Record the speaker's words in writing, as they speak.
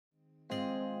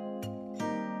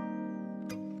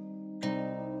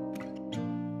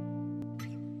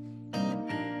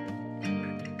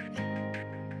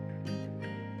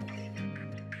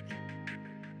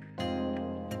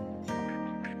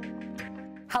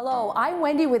Hello, I'm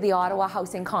Wendy with the Ottawa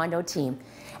House and Condo team,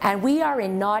 and we are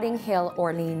in Notting Hill,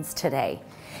 Orleans today.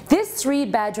 This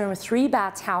 3-bedroom,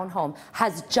 3-bath townhome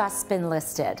has just been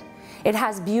listed. It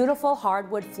has beautiful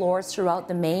hardwood floors throughout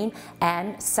the main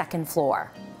and second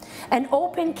floor. An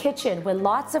open kitchen with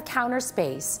lots of counter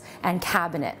space and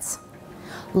cabinets.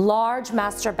 Large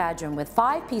master bedroom with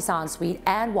 5-piece ensuite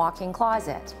and walk-in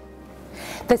closet.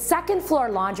 The second floor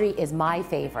laundry is my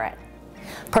favorite.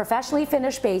 Professionally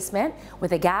finished basement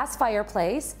with a gas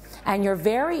fireplace and your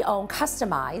very own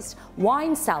customized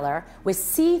wine cellar with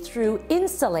see-through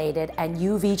insulated and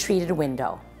UV treated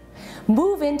window.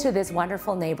 Move into this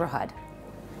wonderful neighborhood.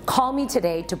 Call me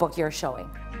today to book your showing.